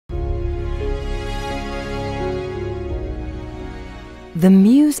The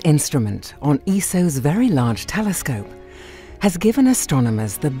MUSE instrument on ESO's Very Large Telescope has given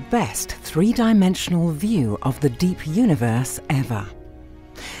astronomers the best three-dimensional view of the deep universe ever.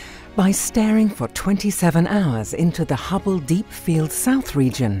 By staring for 27 hours into the Hubble Deep Field South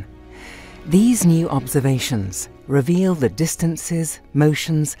region, these new observations reveal the distances,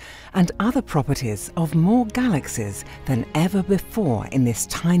 motions, and other properties of more galaxies than ever before in this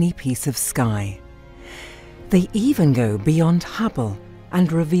tiny piece of sky. They even go beyond Hubble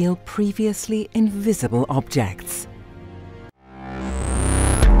and reveal previously invisible objects.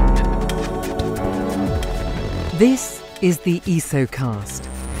 This is the ESOcast,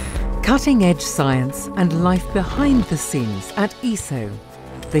 cutting-edge science and life behind the scenes at ESO,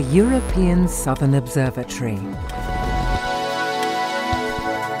 the European Southern Observatory.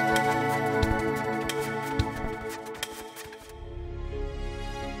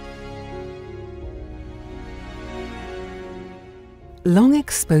 Long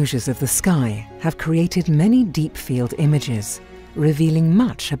exposures of the sky have created many deep field images, revealing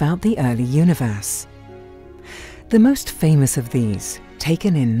much about the early universe. The most famous of these,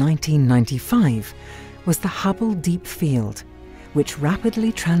 taken in 1995, was the Hubble Deep Field, which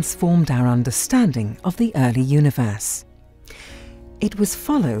rapidly transformed our understanding of the early universe. It was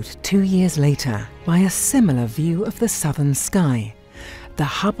followed 2 years later by a similar view of the southern sky, the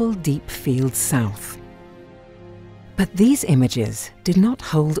Hubble Deep Field South. But these images did not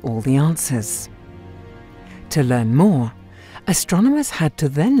hold all the answers. To learn more, astronomers had to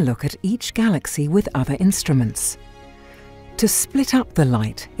then look at each galaxy with other instruments, to split up the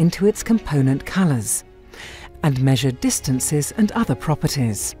light into its component colours, and measure distances and other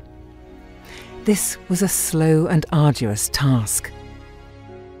properties. This was a slow and arduous task.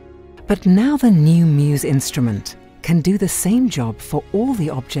 But now the new MUSE instrument can do the same job for all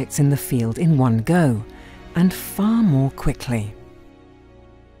the objects in the field in one go, and far more quickly.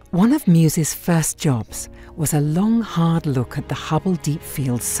 One of MUSE's first jobs was a long, hard look at the Hubble Deep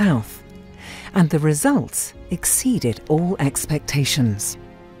Field South, and the results exceeded all expectations.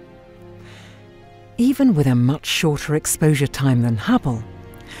 Even with a much shorter exposure time than Hubble,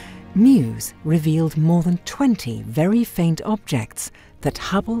 MUSE revealed more than 20 very faint objects that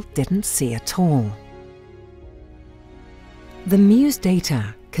Hubble didn't see at all. The MUSE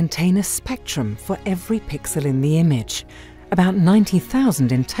data contain a spectrum for every pixel in the image, about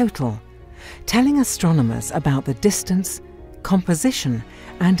 90,000 in total, telling astronomers about the distance, composition,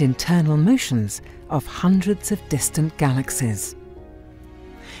 and internal motions of hundreds of distant galaxies.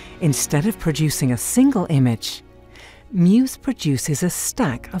 Instead of producing a single image, MUSE produces a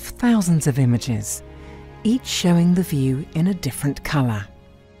stack of thousands of images, each showing the view in a different colour.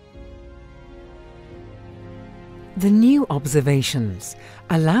 The new observations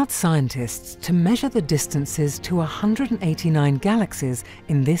allowed scientists to measure the distances to 189 galaxies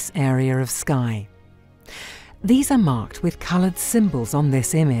in this area of sky. These are marked with coloured symbols on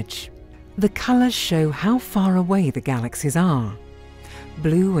this image. The colours show how far away the galaxies are.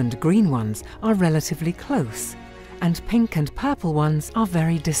 Blue and green ones are relatively close, and pink and purple ones are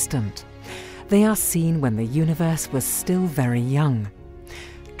very distant. They are seen when the universe was still very young.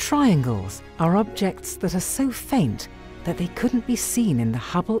 Triangles are objects that are so faint that they couldn't be seen in the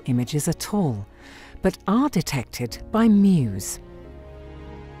Hubble images at all, but are detected by MUSE.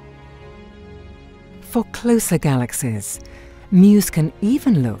 For closer galaxies, MUSE can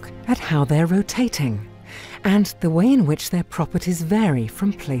even look at how they're rotating and the way in which their properties vary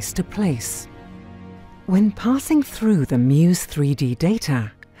from place to place. When passing through the MUSE 3D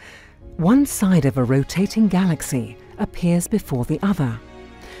data, one side of a rotating galaxy appears before the other,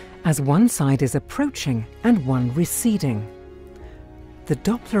 as one side is approaching and one receding. The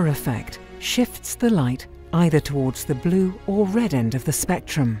Doppler effect shifts the light either towards the blue or red end of the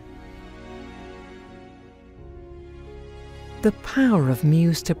spectrum. The power of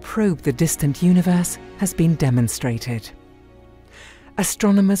MUSE to probe the distant universe has been demonstrated.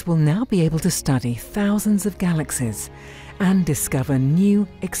 Astronomers will now be able to study thousands of galaxies and discover new,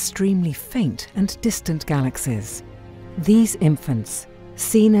 extremely faint and distant galaxies. These infants,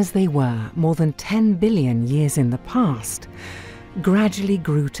 seen as they were more than 10 billion years in the past, gradually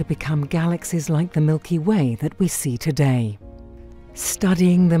grew to become galaxies like the Milky Way that we see today.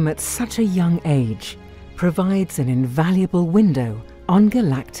 Studying them at such a young age provides an invaluable window on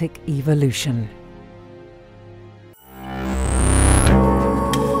galactic evolution.